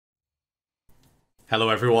Hello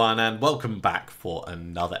everyone and welcome back for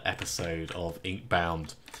another episode of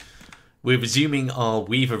Inkbound. We're resuming our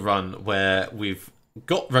Weaver run where we've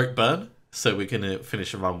got Rope Burn, so we're going to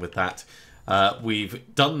finish a run with that.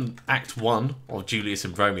 We've done Act 1 of Julius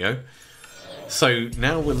and Romeo, so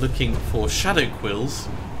now we're looking for Shadow Quills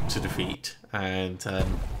to defeat, and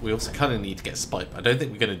we also kind of need to get Spike. I don't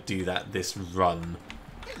think we're going to do that this run.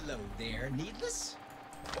 Hello there, Needless.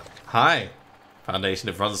 Hi! Foundation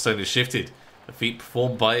of Runstone has shifted. A feat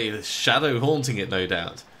performed by the shadow haunting it, no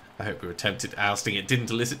doubt. I hope your attempt at ousting it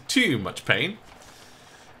didn't elicit too much pain.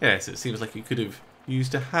 Yes, it seems like you could have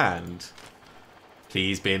used a hand.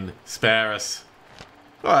 Please, Bin, spare us.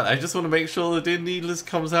 Alright, I just want to make sure that Dear Needless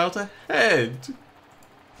comes out ahead.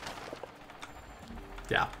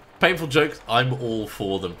 Yeah, painful jokes, I'm all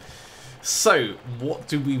for them. So, what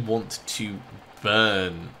do we want to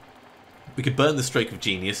burn? We could burn the Stroke of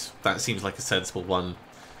Genius. That seems like a sensible one.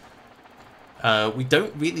 We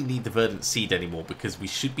don't really need the Verdant Seed anymore because we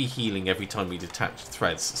should be healing every time we detach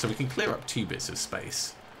threads, so we can clear up 2 bits of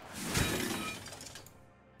space.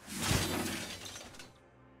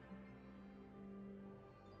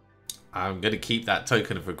 I'm going to keep that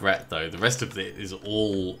Token of Regret though. The rest of it is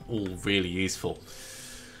all really useful.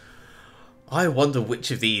 I wonder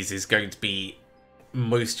which of these is going to be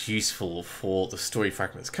most useful for the story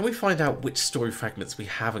fragments. Can we find out which story fragments we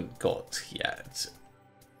haven't got yet?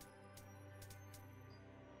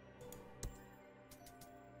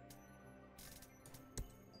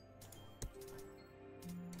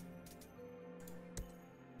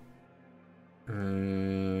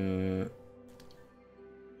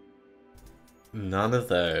 None of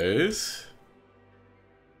those.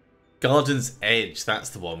 Garden's Edge, that's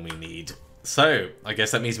the one we need. So, I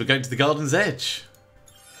guess that means we're going to the Garden's Edge.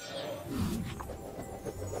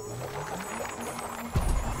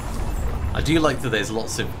 I do like that there's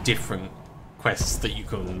lots of different quests that you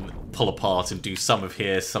can pull apart and do some of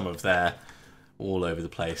here, some of there, all over the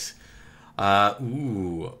place.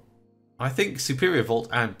 Ooh. I think Superior Vault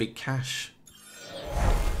and Big Cache.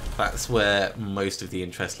 That's where most of the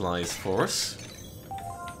interest lies for us.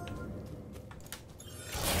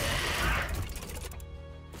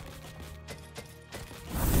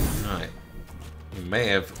 Right. We may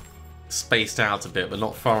have spaced out a bit, but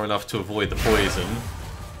not far enough to avoid the poison.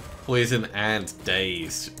 Poison and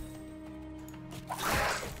Dazed.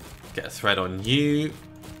 Get a thread on you.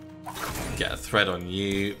 Get a thread on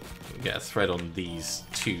you. Get a thread on these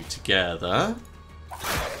 2 together.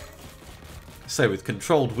 So with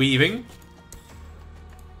controlled weaving,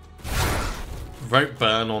 Rope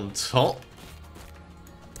Burn on top.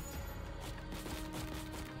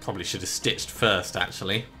 Probably should have stitched first,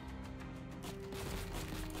 actually.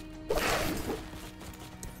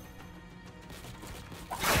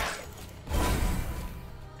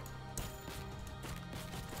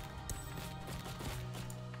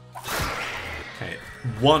 Okay,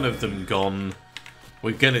 one of them gone.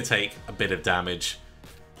 We're going to take a bit of damage.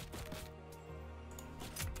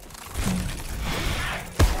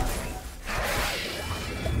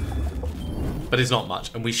 But it's not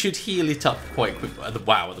much, and we should heal it up quite quickly.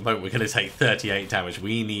 Wow, at the moment we're going to take 38 damage.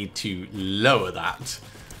 We need to lower that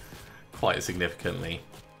quite significantly.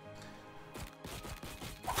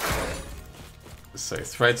 So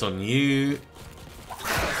threads on you,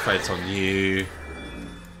 threads on you,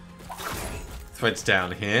 threads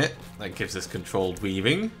down here. That gives us controlled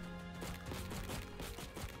weaving.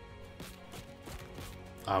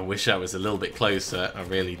 I wish I was a little bit closer, I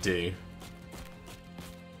really do.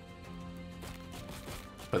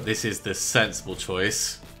 But this is the sensible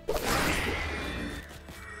choice.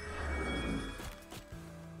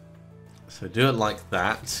 So do it like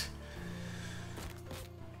that.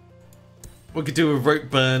 We could do a Rope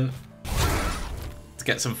Burn to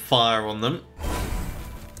get some fire on them.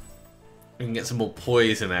 We can get some more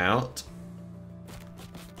poison out.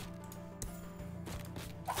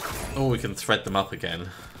 Or we can thread them up again.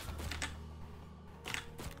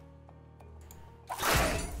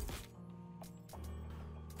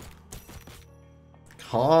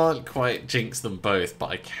 Can't quite jinx them both, but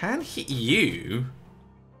I can hit you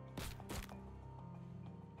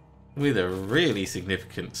with a really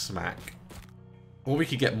significant smack. Or we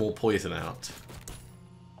could get more poison out.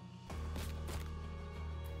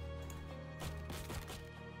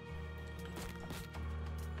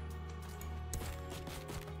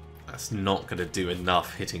 That's not going to do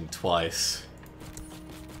enough hitting twice.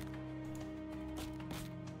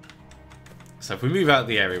 So if we move out of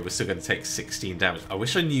the area, we're still going to take 16 damage. I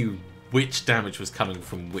wish I knew which damage was coming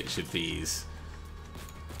from which of these.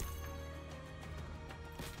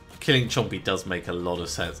 Killing Chompy does make a lot of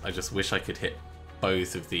sense. I just wish I could hit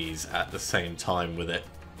both of these at the same time with it.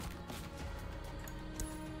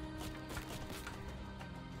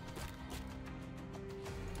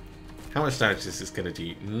 How much damage is this going to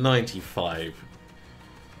do? 95.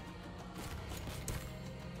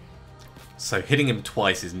 So hitting him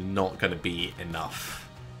twice is not going to be enough.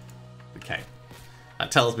 Okay.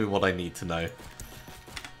 That tells me what I need to know.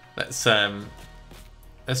 Let's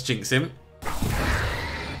jinx him.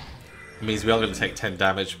 It means we are going to take 10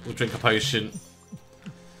 damage. We'll drink a potion.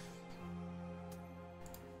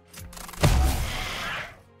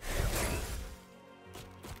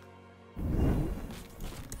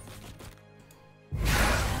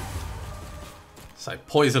 So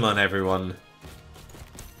poison on everyone.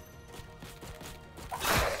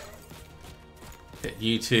 Hit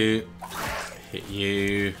you two. Hit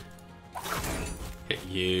you. Hit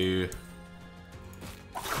you.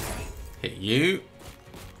 Hit you.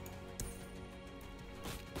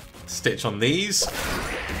 Stitch on these.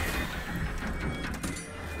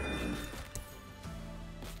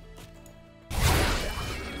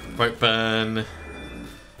 Rope burn.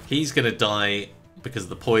 He's gonna die because of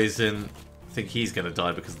the poison. I think he's gonna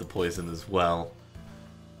die because of the poison as well.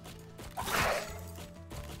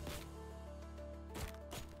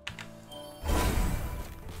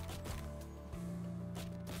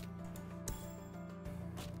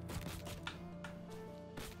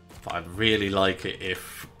 But I'd really like it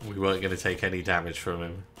if we weren't going to take any damage from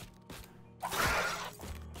him.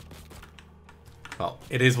 Well,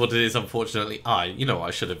 it is what it is, unfortunately. You know what,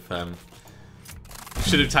 I should have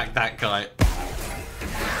attacked that guy.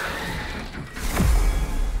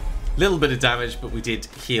 Little bit of damage, but we did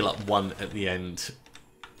heal up 1 at the end.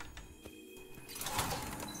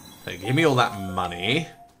 So give me all that money.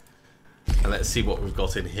 And let's see what we've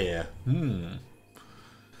got in here.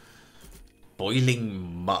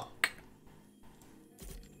 Boiling muck.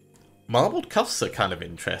 Marbled cuffs are kind of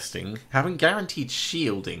interesting. Having guaranteed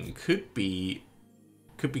shielding could be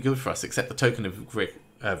good for us, except the token of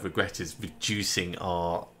regret is reducing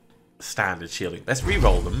our standard shielding. Let's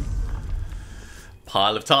re-roll them.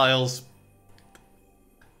 Pile of tiles.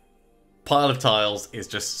 Pile of tiles is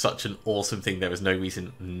just such an awesome thing. There is no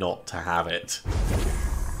reason not to have it.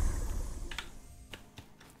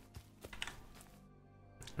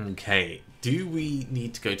 Okay, do we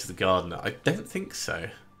need to go to the gardener? I don't think so.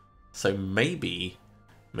 So maybe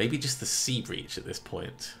just the sea breach at this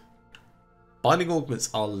point. Binding augments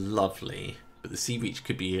are lovely, but the sea breach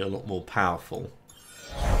could be a lot more powerful.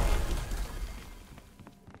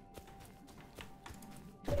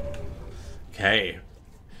 Okay.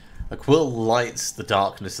 A quill lights the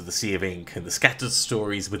darkness of the sea of ink and the scattered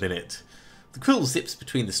stories within it. The quill zips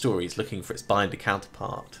between the stories looking for its binder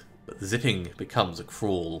counterpart. But the zipping becomes a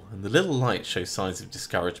crawl, and the little light shows signs of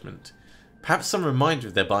discouragement. Perhaps some reminder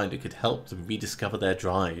of their binder could help them rediscover their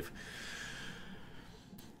drive.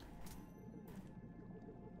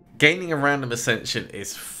 Gaining a random ascension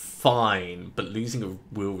is fine, but losing a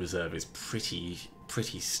will reserve is pretty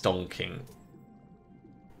stonking.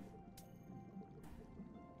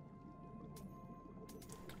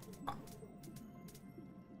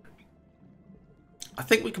 I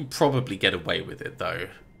think we can probably get away with it, though.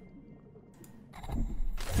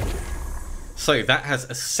 So that has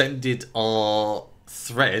ascended our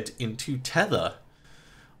thread into tether.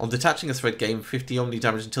 On detaching a thread, gain 50 omni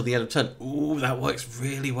damage until the end of turn. Ooh, that works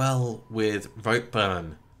really well with rope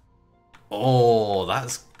burn. Oh,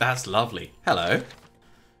 that's lovely. Hello.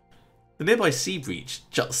 The nearby sea breach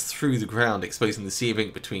juts through the ground, exposing the sea of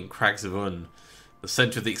ink between crags of Un. The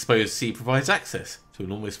centre of the exposed sea provides access to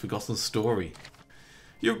an almost forgotten story.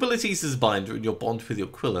 Your abilities as a binder and your bond with your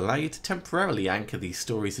quill allow you to temporarily anchor these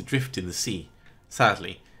stories adrift in the sea.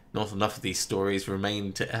 Sadly, not enough of these stories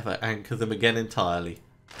remain to ever anchor them again entirely.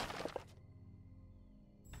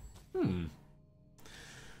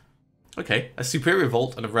 Okay, a superior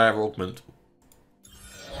vault and a rare augment.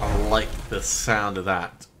 I like the sound of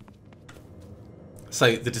that.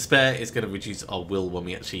 So the despair is going to reduce our will when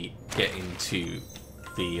we actually get into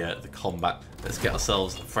the combat. Let's get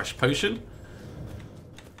ourselves a fresh potion.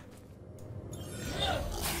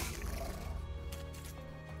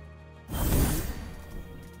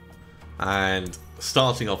 And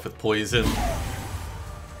starting off with poison.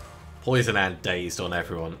 Poison and dazed on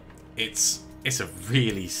everyone. It's a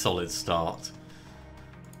really solid start.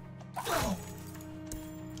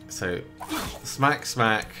 So smack,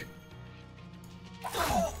 smack,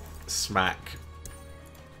 smack,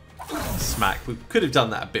 smack. We could have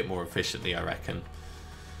done that a bit more efficiently, I reckon.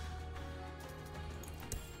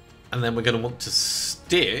 And then we're going to want to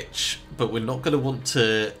stitch, but we're not going to want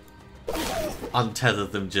to untether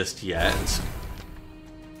them just yet.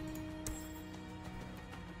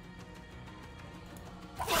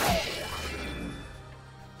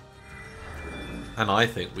 And I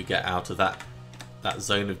think we get out of that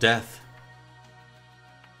zone of death.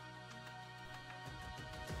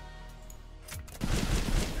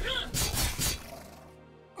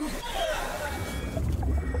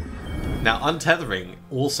 Now, untethering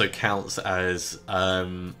also counts as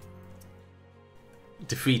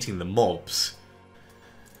defeating the mobs,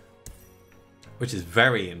 which is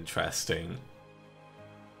very interesting.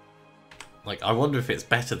 Like, I wonder if it's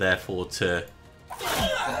better, therefore, to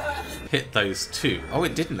hit those two. Oh,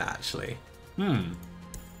 it didn't actually.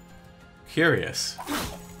 Curious.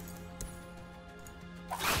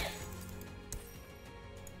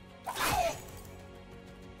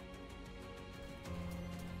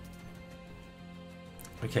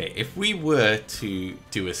 Okay, if we were to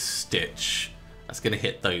do a stitch, that's going to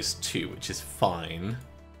hit those two, which is fine.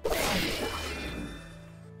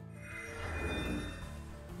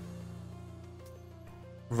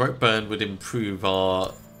 Rope burn would improve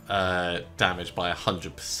our damage by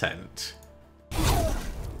 100%.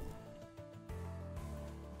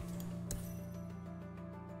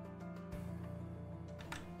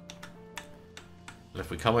 And if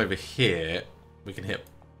we come over here, we can hit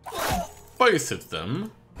both of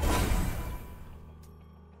them.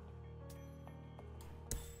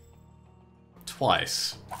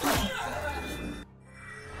 Twice.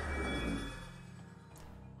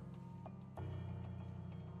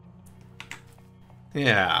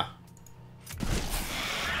 Yeah.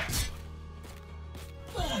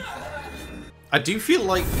 I do feel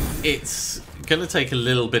like it's gonna take a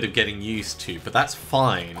little bit of getting used to, but that's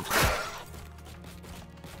fine.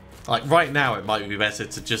 Like, right now it might be better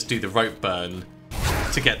to just do the rope burn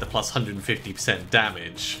to get the plus 150%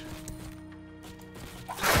 damage.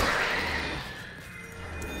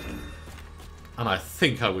 And I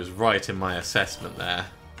think I was right in my assessment there.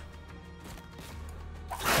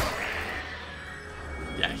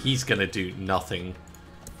 Yeah, he's gonna do nothing.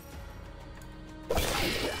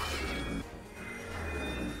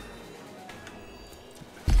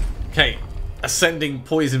 Okay, ascending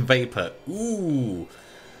poison vapor. Ooh.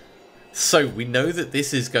 So we know that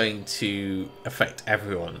this is going to affect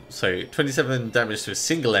everyone. So 27 damage to a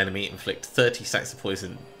single enemy, inflict 30 stacks of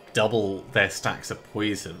poison, double their stacks of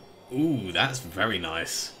poison. Ooh, that's very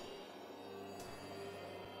nice.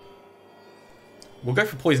 We'll go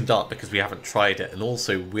for Poison Dart because we haven't tried it, and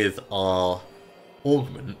also with our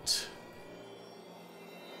augment.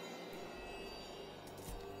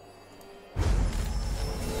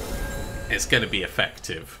 It's going to be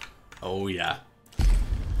effective. Oh yeah.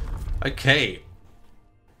 Okay.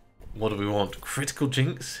 What do we want? Critical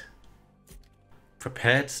Jinx?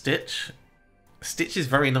 Prepared Stitch? Stitch is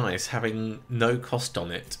very nice, having no cost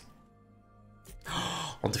on it.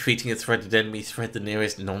 On defeating a threaded enemy, thread the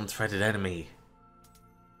nearest non-threaded enemy.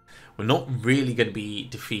 We're not really going to be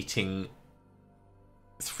defeating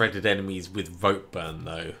threaded enemies with rope burn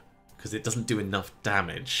though, because it doesn't do enough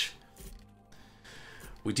damage.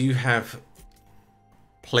 We do have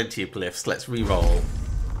plenty of glyphs. Let's re-roll.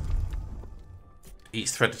 Each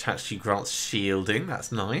thread attached to you grants shielding.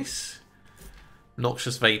 That's nice.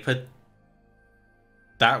 Noxious Vapor.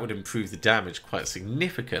 That would improve the damage quite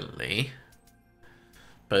significantly.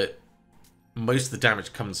 But most of the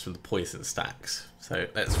damage comes from the poison stacks. So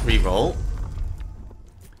let's re-roll.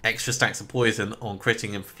 Extra stacks of poison on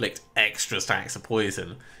critting, inflict extra stacks of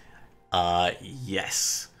poison.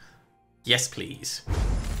 Yes. Yes, please.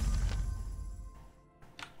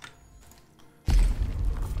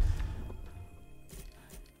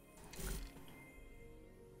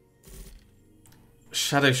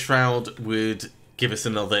 Shadow Shroud would give us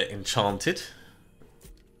another enchanted.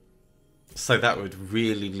 So that would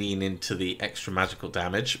really lean into the extra magical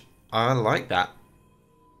damage. I like that.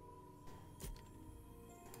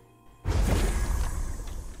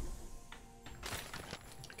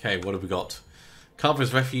 Okay, what have we got?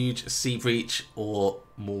 Carver's Refuge, Sea Breach, or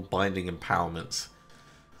more Binding Empowerments?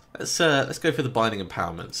 Let's go for the Binding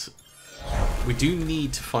Empowerments. We do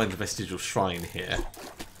need to find the Vestigial Shrine here.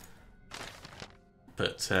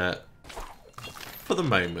 But for the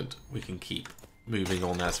moment, we can keep moving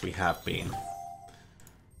on as we have been.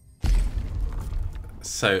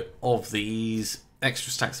 So, of these,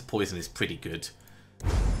 extra stacks of poison is pretty good.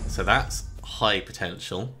 So that's high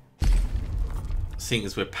potential. Seeing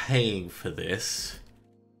as we're paying for this,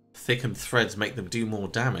 thickened threads make them do more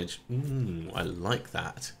damage. I like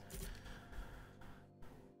that.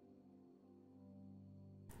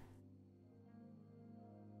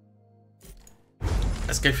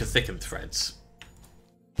 Let's go for thickened threads.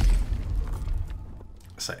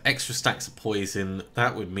 So extra stacks of poison,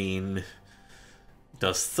 that would mean it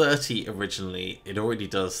does 30 originally. It already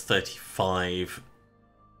does 35.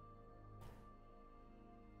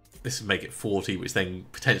 This would make it 40, which then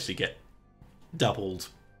potentially get doubled.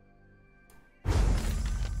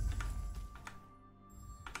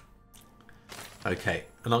 Okay,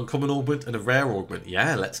 an uncommon augment and a rare augment.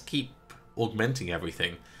 Yeah, let's keep augmenting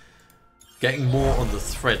everything. Getting more on the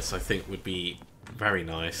threads, I think, would be very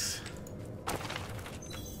nice.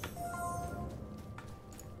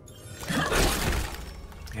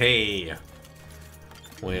 Hey,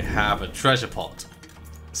 we have a treasure pot.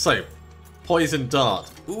 So, poison dart.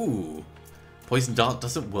 Ooh, poison dart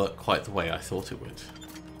doesn't work quite the way I thought it would.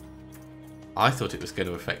 I thought it was going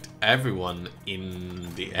to affect everyone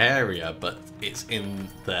in the area, but it's in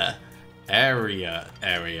the area.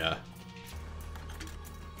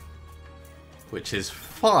 Which is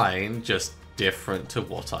fine, just different to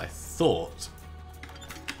what I thought.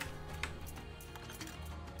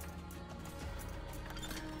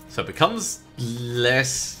 So it becomes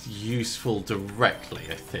less useful directly,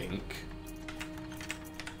 I think.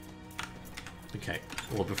 Okay,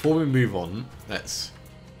 well before we move on, let's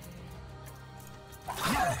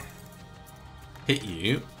hit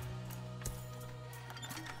you.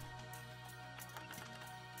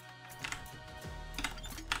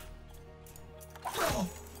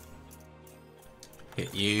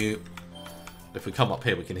 Hit you. If we come up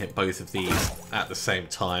here, we can hit both of these at the same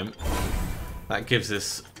time. That gives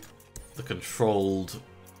us the controlled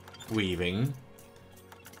weaving.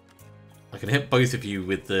 I can hit both of you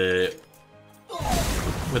with the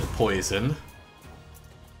poison.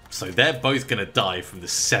 So they're both going to die from the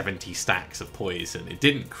 70 stacks of poison. It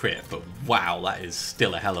didn't crit, but wow, that is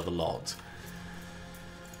still a hell of a lot.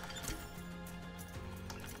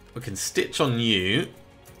 We can stitch on you.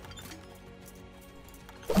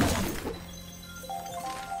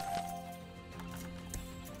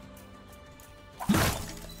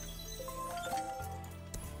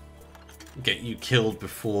 Get you killed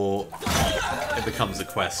before it becomes a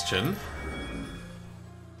question.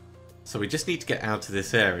 So we just need to get out of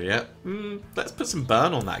this area. Let's put some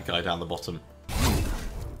burn on that guy down the bottom.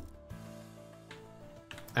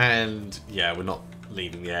 And yeah, we're not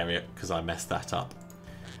leaving the area because I messed that up.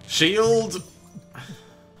 Shield!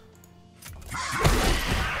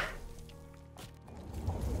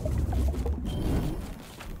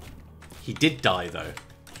 He did die though.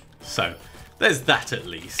 So there's that at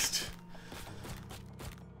least.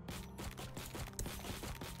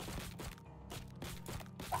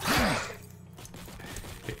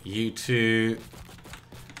 You two.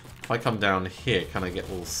 If I come down here, can I get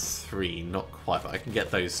all three? Not quite, but I can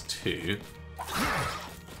get those two.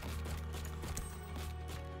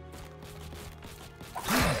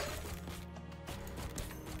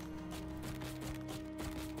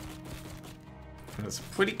 That's a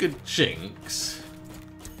pretty good jinx.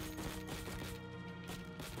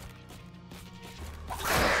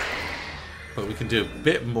 But we can do a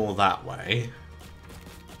bit more that way.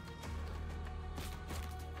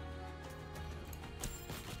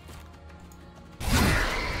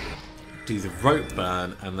 Do the rope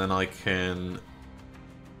burn, and then I can...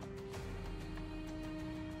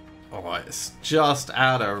 Alright, it's just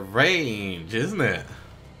out of range, isn't it?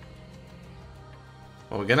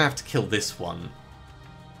 Well, we're going to have to kill this one.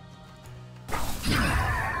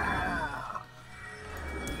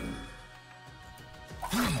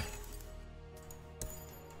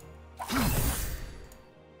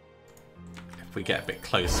 If we get a bit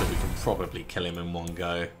closer, we can probably kill him in one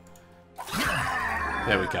go.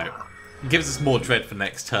 There we go. It gives us more dread for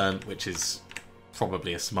next turn, which is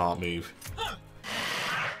probably a smart move.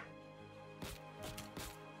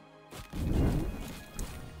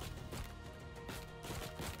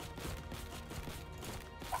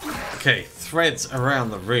 Okay, threads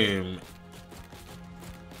around the room.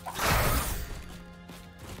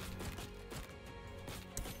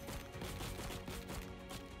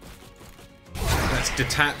 Let's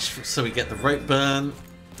detach so we get the rope burn.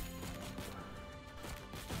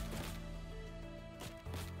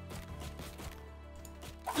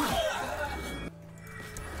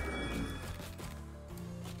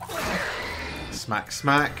 Smack,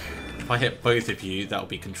 smack. If I hit both of you, that'll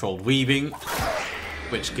be controlled weaving,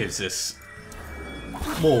 which gives us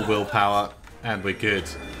more willpower, and we're good.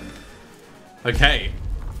 Okay.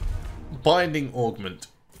 Binding augment.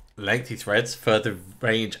 Lengthy threads, further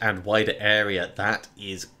range and wider area. That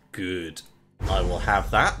is good. I will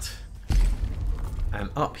have that. And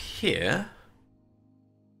up here...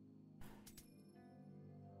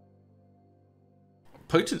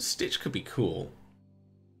 Potent Stitch could be cool.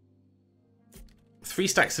 3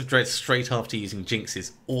 stacks of dread straight after using Jinx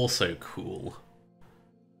is also cool.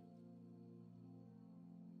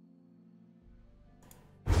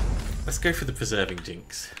 Let's go for the Preserving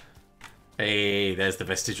Jinx. Hey, there's the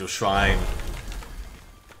Vestigial Shrine.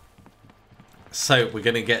 So we're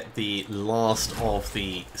going to get the last of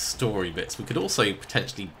the story bits. We could also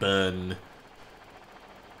potentially burn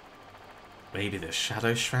maybe the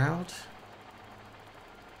Shadow Shroud.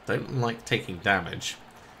 Don't like taking damage.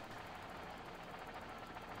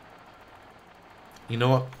 You know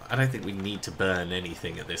what? I don't think we need to burn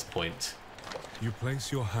anything at this point. You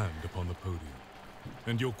place your hand upon the podium,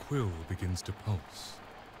 and your quill begins to pulse.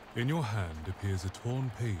 In your hand appears a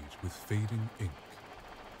torn page with fading ink.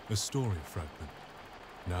 A story fragment,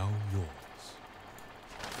 now yours.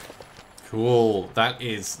 Cool. That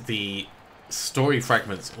is the story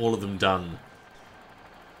fragments, all of them done.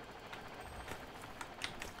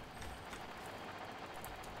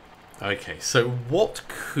 Okay, so what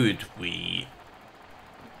could we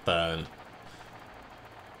burn?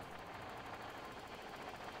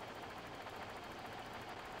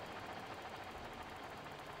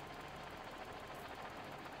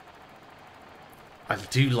 I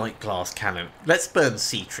do like glass cannon. Let's burn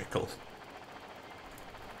sea trickle.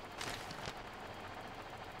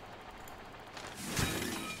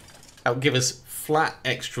 That'll give us flat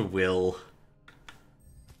extra will.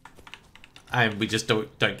 And we just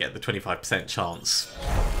don't get the 25% chance.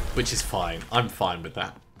 Which is fine. I'm fine with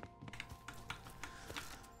that.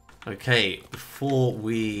 Okay, before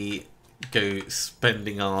we go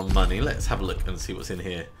spending our money, let's have a look and see what's in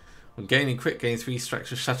here. When gaining crit, gain 3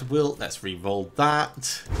 stacks of Shattered Will. Let's re-roll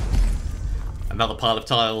that. Another pile of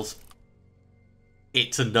tiles.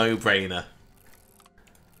 It's a no-brainer.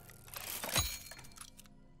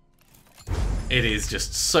 It is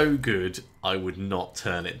just so good, I would not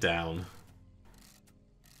turn it down.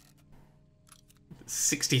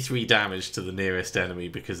 63 damage to the nearest enemy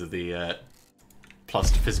because of the plus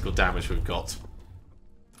physical damage we've got.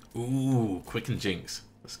 Ooh, Quicken Jinx.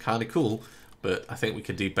 That's kind of cool, but I think we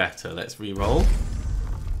can do better. Let's re-roll.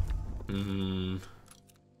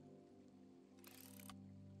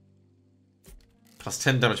 Plus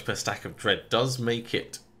 10 damage per stack of Dread does make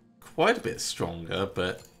it quite a bit stronger,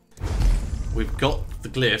 but we've got the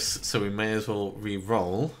glyphs, so we may as well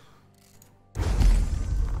re-roll.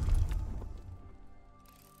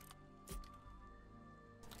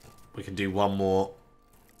 We can do one more.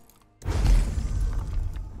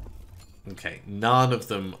 Okay, none of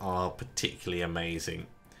them are particularly amazing.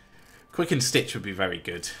 Quicken Stitch would be very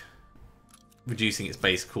good. Reducing its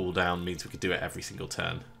base cooldown means we could do it every single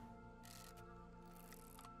turn.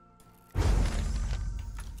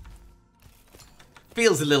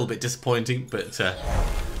 Feels a little bit disappointing, but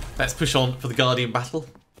let's push on for the Guardian battle.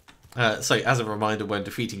 So, as a reminder, when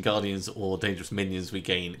defeating Guardians or dangerous minions, we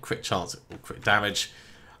gain crit chance or crit damage.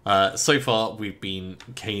 So far, we've been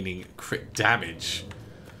gaining crit damage.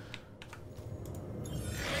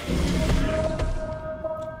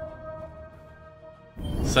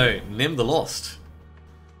 So, Nim the Lost.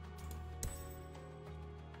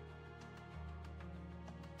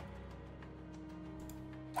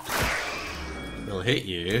 We'll hit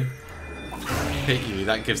you. Hit you,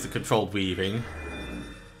 that gives the controlled weaving.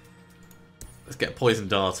 Let's get a poison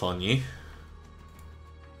dart on you.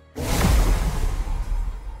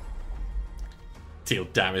 Deal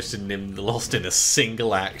damage to Nim the Lost in a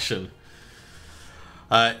single action.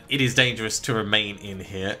 It is dangerous to remain in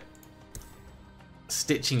here.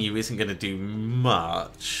 Stitching you isn't going to do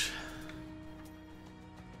much.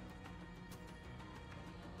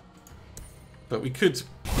 But we could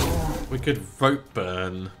rope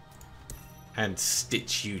burn and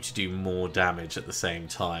stitch you to do more damage at the same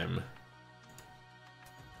time.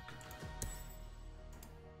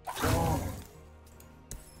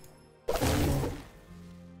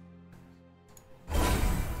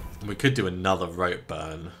 We could do another rope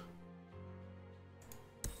burn.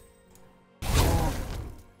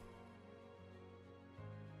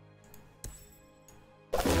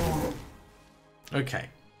 Okay.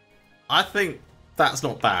 I think that's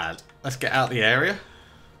not bad. Let's get out the area.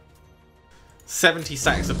 70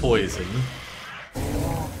 stacks of poison.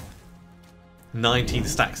 19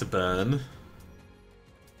 stacks of burn.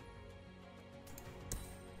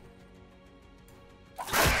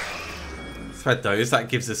 Thread those, that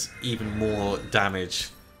gives us even more damage.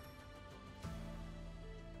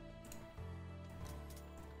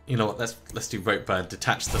 You know what, let's do rope burn,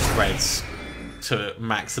 detach the threads to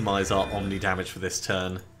maximize our omni damage for this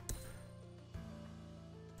turn.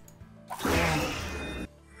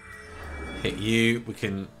 Hit you, we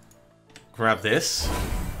can grab this.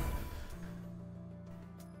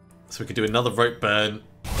 So we can do another rope burn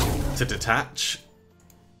to detach.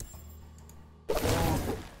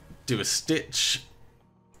 Do a stitch.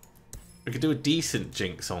 We could do a decent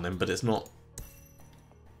jinx on him, but it's not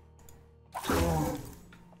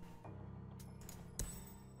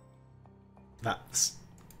That's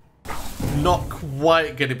not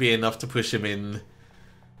quite going to be enough to push him in.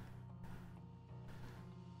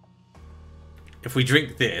 If we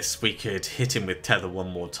drink this, we could hit him with Tether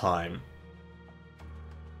one more time.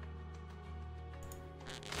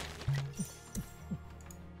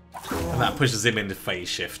 And that pushes him into phase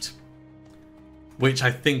shift, which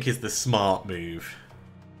I think is the smart move.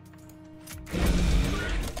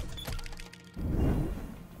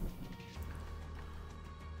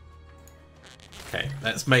 Okay,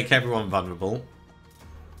 let's make everyone vulnerable.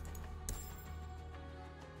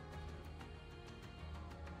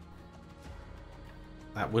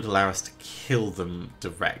 That would allow us to kill them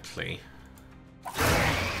directly,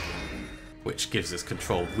 which gives us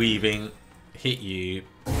control. Weaving, hit you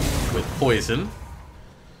with poison.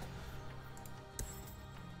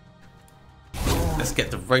 Let's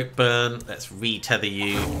get the rope burn. Let's re-tether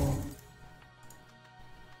you.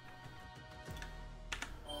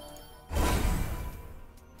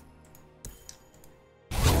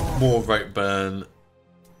 More rope burn.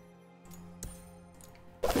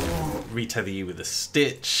 Re-tether you with a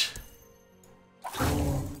stitch.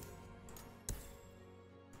 And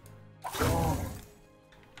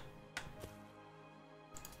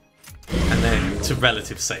then to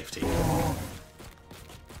relative safety.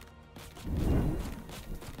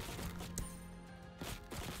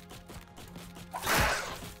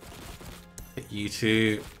 Hit you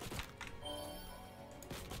two.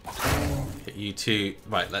 Hit you two.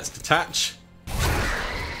 Right, let's detach.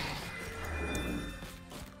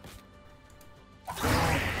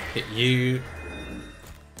 Hit you.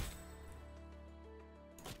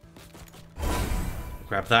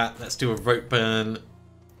 Grab that. Let's do a rope burn.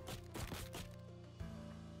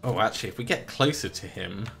 Oh, actually, if we get closer to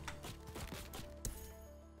him...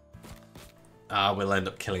 we'll end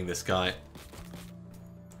up killing this guy.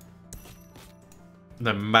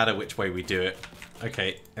 No matter which way we do it.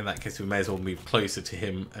 Okay, in that case we may as well move closer to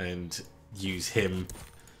him and use him.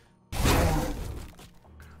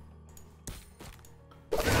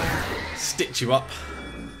 Stitch you up.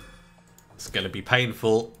 It's going to be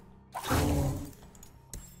painful.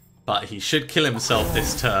 But he should kill himself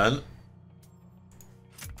this turn.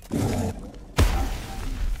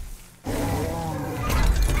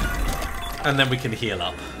 And then we can heal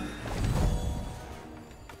up.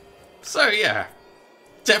 So yeah,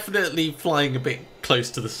 definitely flying a bit close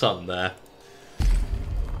to the sun there.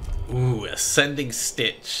 Ooh, Ascending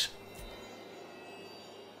Stitch.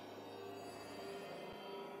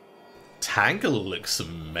 Tangle looks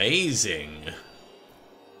amazing.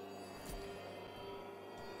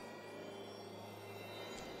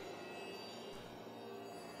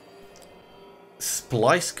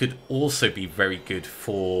 Splice could also be very good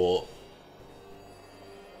for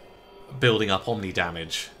building up Omni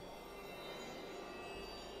damage.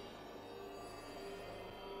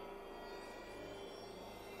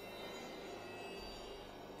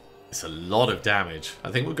 It's a lot of damage.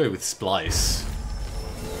 I think we'll go with Splice.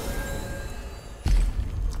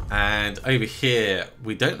 And over here,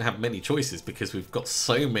 we don't have many choices because we've got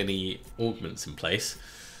so many augments in place.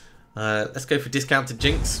 Let's go for Discounted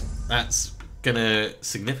Jinx. That's going to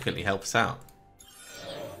significantly help us out.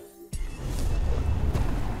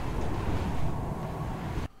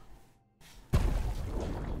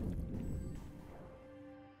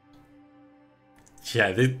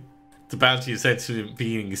 Yeah, the Bounty of Sentient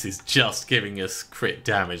Beings is just giving us crit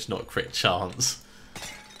damage, not crit chance.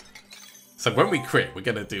 So when we crit, we're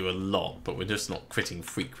going to do a lot, but we're just not critting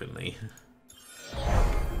frequently.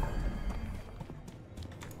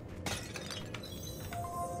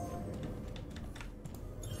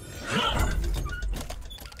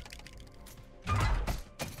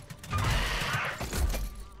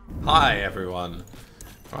 Hi everyone.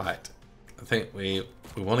 Right, I think we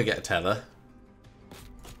want to get a tether.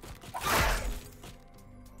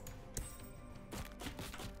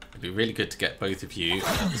 It'd be really good to get both of you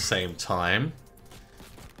at the same time.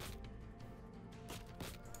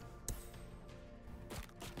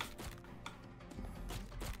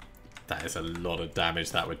 That is a lot of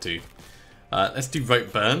damage that would do. Let's do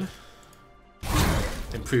Rope Burn.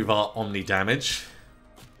 Improve our Omni damage.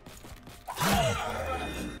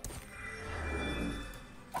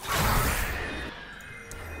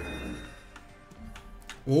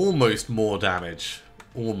 Almost more damage.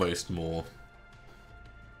 Almost more.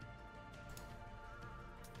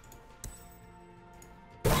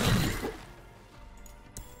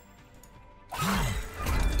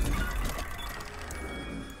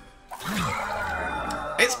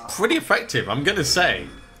 It's pretty effective, I'm gonna say.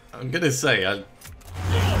 I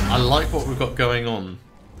like what we've got going on.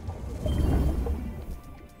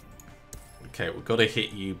 Okay, we've got to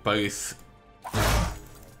hit you both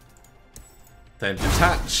Then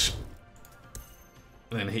detach.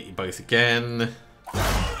 Then hit you both again.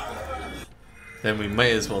 Then we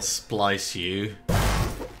may as well splice you,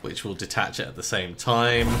 which will detach it at the same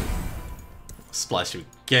time. Splice you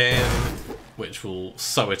again, which will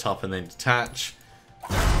sew it up and then detach.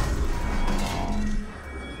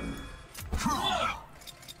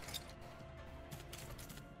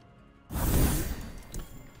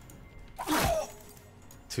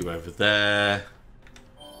 Two over there.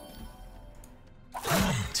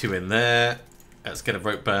 Two in there. Let's get a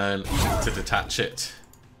rope burn to detach it.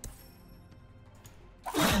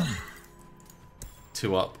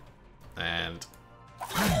 Two up. And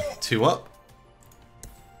two up.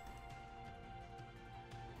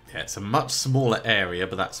 Yeah, it's a much smaller area,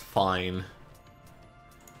 but that's fine.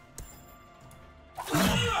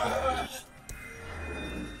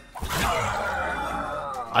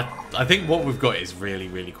 I think what we've got is really,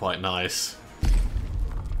 really quite nice.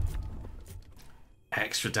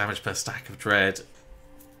 Extra damage per stack of dread.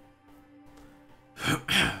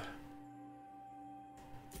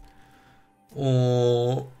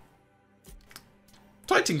 Or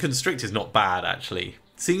Titan Constrict is not bad, actually.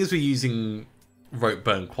 Seeing as we're using rope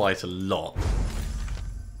burn quite a lot.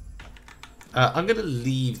 I'm going to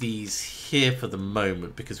leave these here for the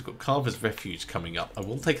moment because we've got Carver's Refuge coming up. I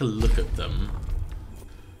will take a look at them.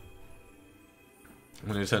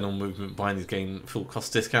 I'm going to turn on movement, buying these gain full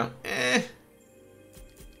cost discount. It's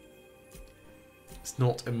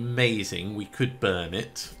not amazing. We could burn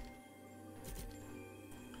it.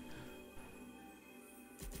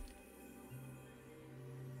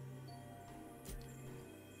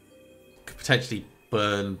 Could potentially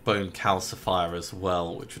burn Bone Calcifier as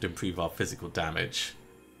well, which would improve our physical damage.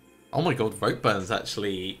 Oh my god, Rope Burn's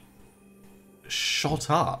actually shot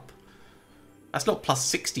up. That's not plus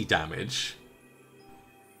 60 damage.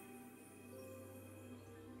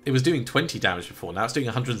 It was doing 20 damage before, now it's doing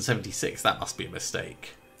 176. That must be a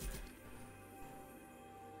mistake.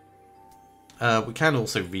 We can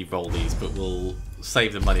also re-roll these, but we'll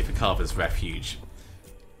save the money for Carver's Refuge.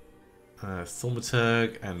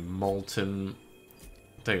 Thaumaturg and Molten.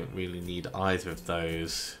 Don't really need either of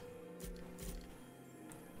those.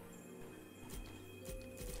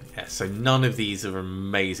 Yeah, so none of these are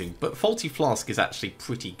amazing, but Faulty Flask is actually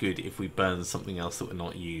pretty good if we burn something else that we're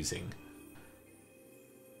not using.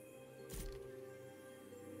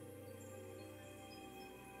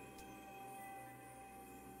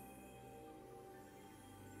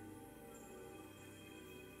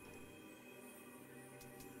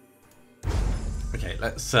 Okay,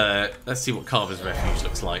 let's see what Carver's Refuge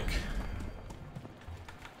looks like.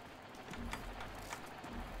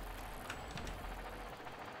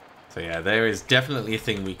 So yeah, there is definitely a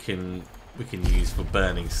thing we can use for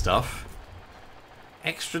burning stuff.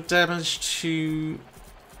 Extra damage to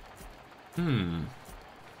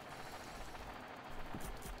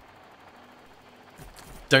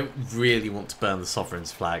Don't really want to burn the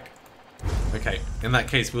Sovereign's flag. Okay, in that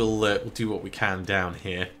case we'll do what we can down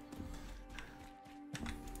here.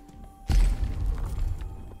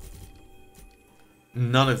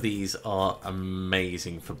 None of these are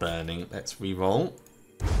amazing for burning. Let's re-roll.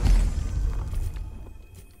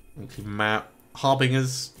 Okay, map.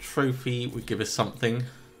 Harbinger's Trophy would give us something.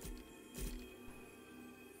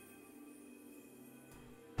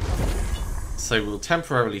 So we'll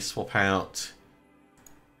temporarily swap out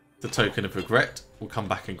the Token of Regret. We'll come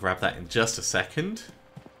back and grab that in just a second.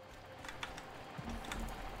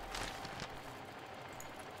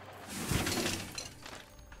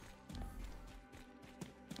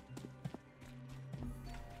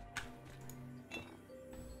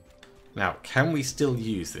 Now, can we still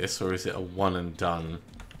use this, or is it a one and done?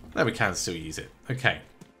 No, we can still use it. Okay.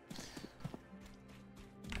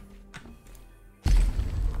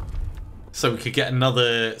 So we could get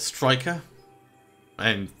another striker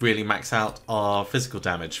and really max out our physical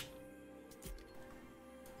damage.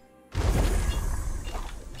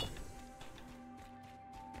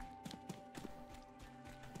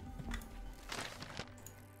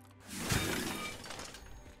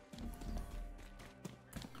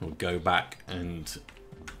 We'll go back and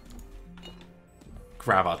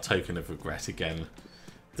grab our Token of Regret again.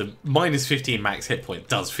 The minus 15 max hit point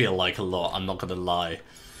does feel like a lot, I'm not going to lie.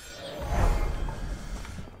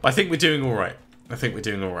 But I think we're doing alright. I think we're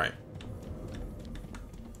doing alright.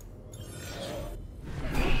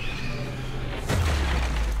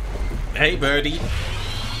 Hey, birdie.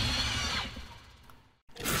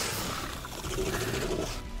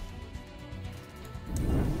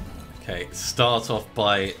 Okay, start off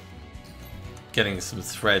by getting some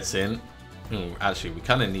threads in. Ooh, actually, we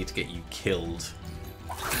kind of need to get you killed.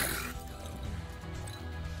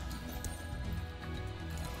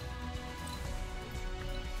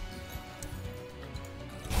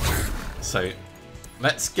 So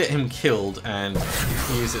let's get him killed and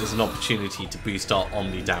use it as an opportunity to boost our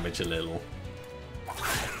Omni damage a little.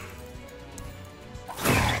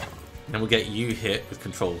 And we'll get you hit with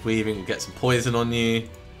controlled weaving. We'll get some poison on you.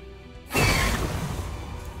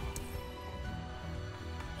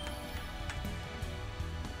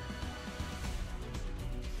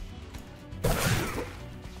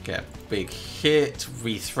 Get a big hit,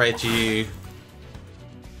 rethread you.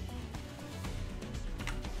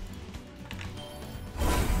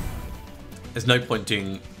 There's no point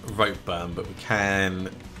doing rope burn, but we can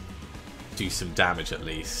do some damage at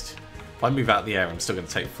least. If I move out the air, I'm still going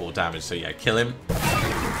to take 4 damage, so yeah, kill him.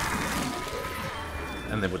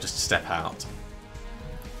 And then we'll just step out.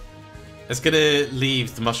 It's going to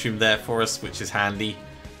leave the mushroom there for us, which is handy.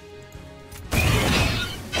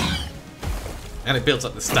 And it builds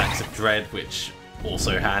up the stacks of dread, which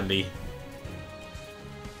also handy.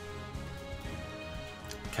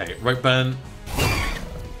 Okay, rope burn.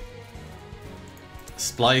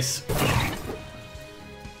 Splice.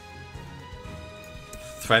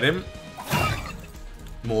 Thread him.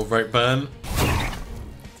 More rope burn.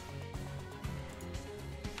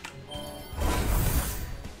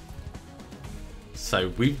 So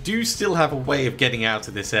we do still have a way of getting out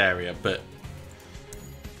of this area, but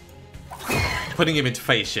putting him into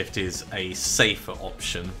phase shift is a safer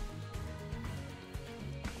option.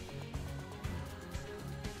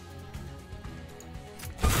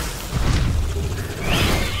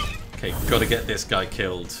 Okay, gotta get this guy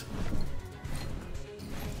killed.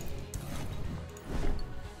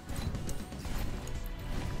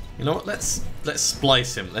 You know what? Let's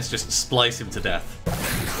splice him. Let's just splice him to death.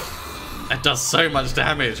 That does so much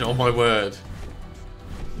damage, oh my word.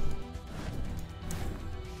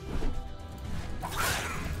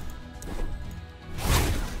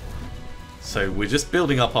 So we're just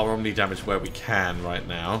building up our Omni damage where we can right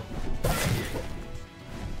now.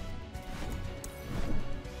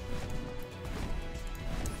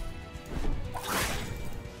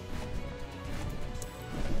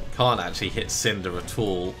 Can't actually hit Cinder at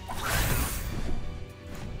all.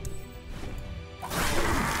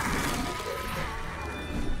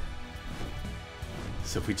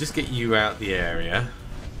 So if we just get you out the area.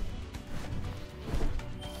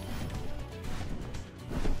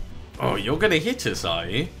 Oh, you're going to hit us, are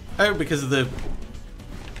you? Oh, because of the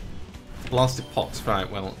blasted pox.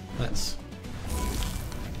 Right, well, let's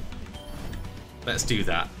do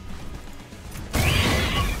that.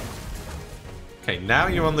 Okay, now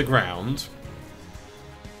you're on the ground.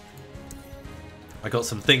 I got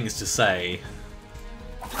some things to say.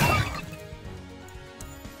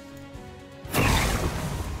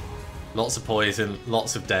 Lots of poison,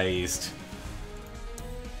 lots of dazed.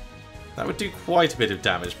 That would do quite a bit of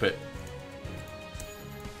damage, but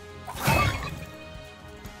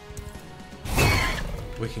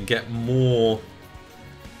we can get more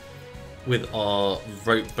with our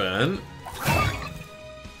rope burn.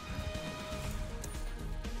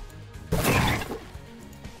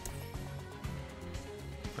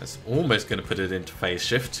 That's almost going to put it into phase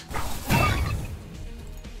shift.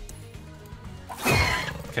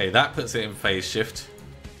 Okay, that puts it in phase shift.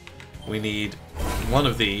 We need one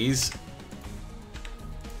of these.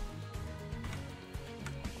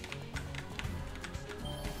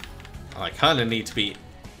 I kind of need to be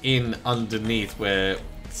in underneath where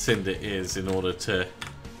Cinder is in order to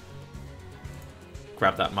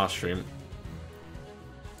grab that mushroom.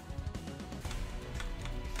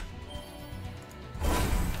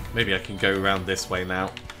 Maybe I can go around this way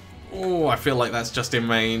now. Oh, I feel like that's just in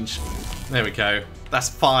range. There we go. That's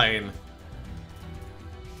fine.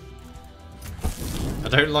 I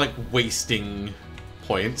don't like wasting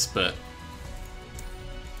points, but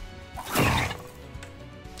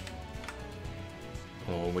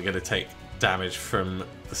oh, we're going to take damage from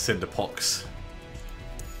the Cinder Pox.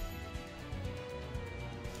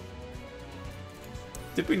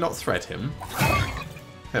 Did we not thread him?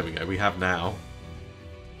 There we go, we have now.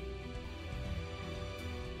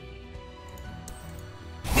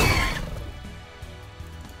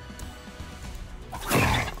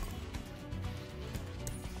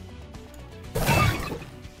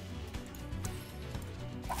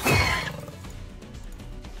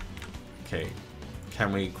 Okay,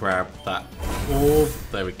 can we grab that orb?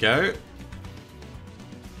 There we go.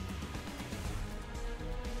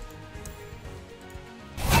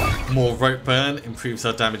 More rope burn improves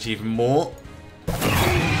our damage even more.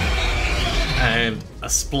 And a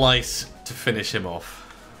splice to finish him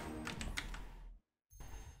off.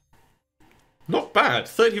 Not bad.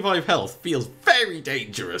 35 health feels very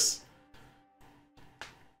dangerous.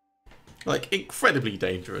 Like, incredibly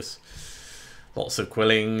dangerous. Lots of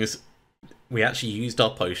quillings. we actually used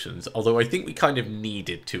our potions, although I think we kind of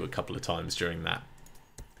needed to a couple of times during that.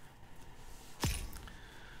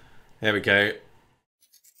 There we go.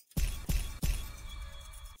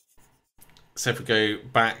 So if we go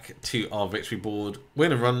back to our victory board, we're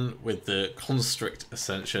going to run with the Constrict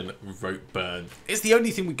Ascension Rope Burn. It's the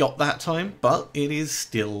only thing we got that time, but it is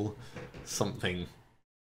still something.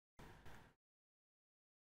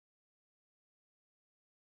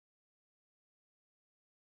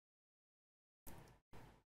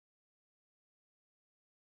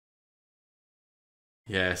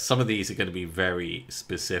 Yeah, some of these are going to be very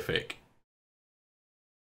specific.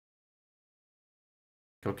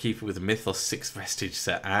 Goalkeeper with a Mythos 6 Vestige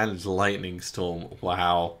set and Lightning Storm.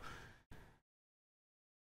 Wow.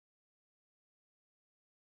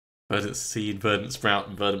 Verdant Seed, Verdant Sprout,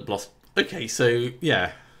 and Verdant Blossom. Okay, so,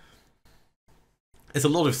 yeah. There's a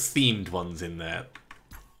lot of themed ones in there.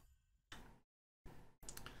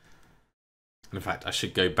 And in fact, I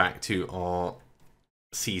should go back to our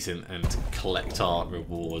season and collect our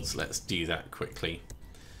rewards. Let's do that quickly.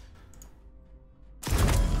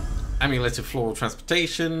 Amulet of Floral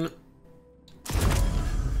Transportation,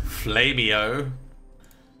 Flameo,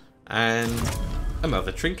 and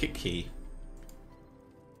another trinket key.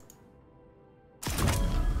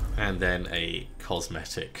 And then a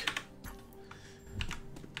cosmetic.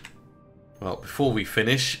 Well, before we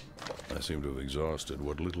finish, I seem to have exhausted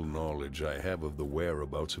what little knowledge I have of the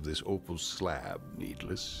whereabouts of this opal slab,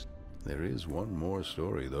 Needless. There is one more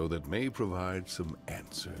story, though, that may provide some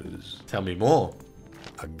answers. tell me more.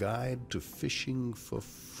 A Guide to Fishing for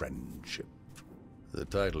Friendship. The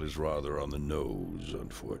title is rather on the nose,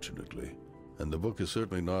 unfortunately. And the book is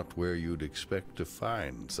certainly not where you'd expect to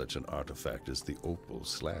find such an artifact as the opal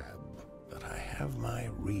slab. But I have my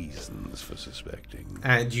reasons for suspecting.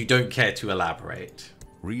 And you don't care to elaborate.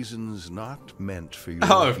 Reasons not meant for you.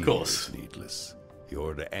 Oh, of course. Needless.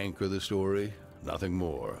 You're to anchor the story, nothing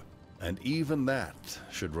more. And even that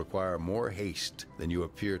should require more haste than you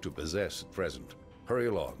appear to possess at present. Hurry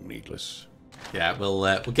along, Needless. Yeah,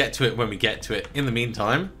 we'll get to it when we get to it. In the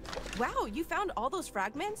meantime... Wow, you found all those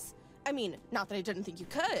fragments? I mean, not that I didn't think you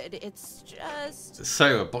could, it's just...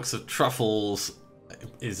 So, a box of truffles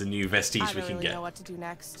is a new vestige I we don't can really get. know what to do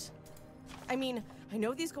next. I mean, I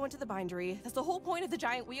know these go into the bindery. That's the whole point of the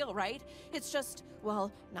giant wheel, right? It's just, well,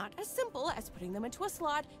 not as simple as putting them into a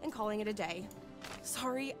slot and calling it a day.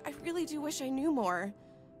 Sorry, I really do wish I knew more.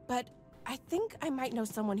 But I think I might know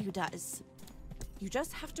someone who does. You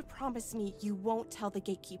just have to promise me you won't tell the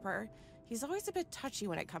gatekeeper. He's always a bit touchy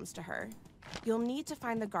when it comes to her. You'll need to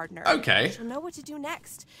find the gardener. Okay. She'll know what to do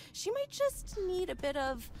next. She might just need a bit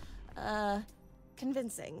of,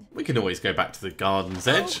 convincing. We can always go back to the garden's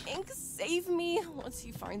edge. Oh, Ink, save me once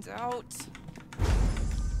he finds out.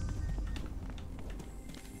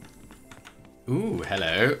 Ooh,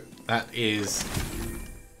 hello. That is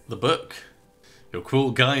the book. Your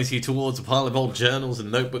cruel guides you towards a pile of old journals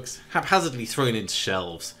and notebooks haphazardly thrown into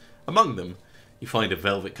shelves. Among them, you find a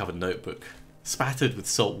velvet-covered notebook, spattered with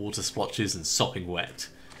saltwater splotches and sopping wet.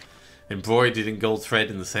 Embroidered in gold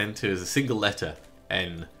thread in the centre is a single letter,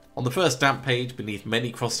 N. On the first damp page, beneath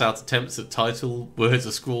many crossed-out attempts at title, words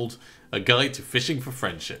are scrawled, A Guide to Fishing for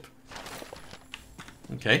Friendship.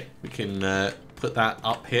 Okay, we can put that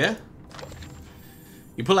up here.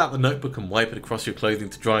 You pull out the notebook and wipe it across your clothing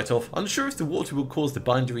to dry it off, unsure if the water will cause the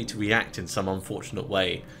bindery to react in some unfortunate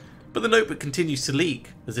way. But the notebook continues to leak,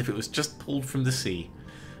 as if it was just pulled from the sea,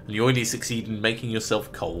 and you only succeed in making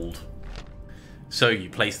yourself cold. So you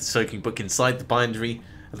place the soaking book inside the bindery,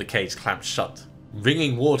 and the cage clamps shut,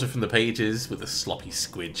 wringing water from the pages with a sloppy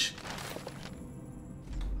squidge.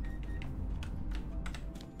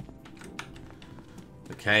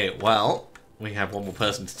 Okay, well, we have one more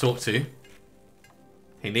person to talk to.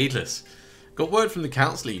 Hey, Needless. Got word from the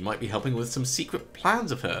council you might be helping with some secret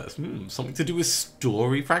plans of hers. Something to do with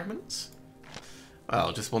story fragments?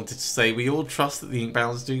 Well, just wanted to say we all trust that the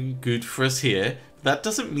Inkbound's doing good for us here, but that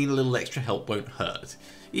doesn't mean a little extra help won't hurt,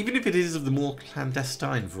 even if it is of the more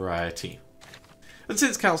clandestine variety. And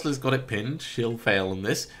since Councillor's got it pinned, she'll fail on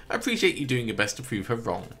this. I appreciate you doing your best to prove her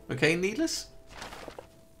wrong. Okay, Needless?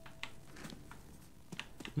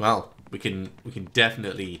 Well, we can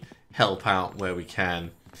definitely help out where we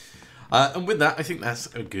can. And with that, I think that's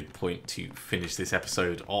a good point to finish this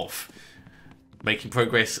episode off. Making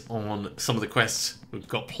progress on some of the quests. We've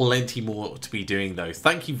got plenty more to be doing though.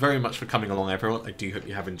 Thank you very much for coming along, everyone. I do hope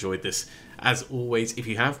you have enjoyed this. As always, if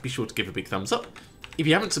you have, be sure to give a big thumbs up. If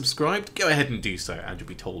you haven't subscribed, go ahead and do so, and you'll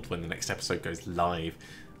be told when the next episode goes live.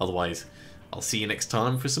 Otherwise, I'll see you next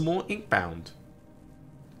time for some more Inkbound.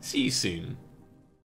 See you soon.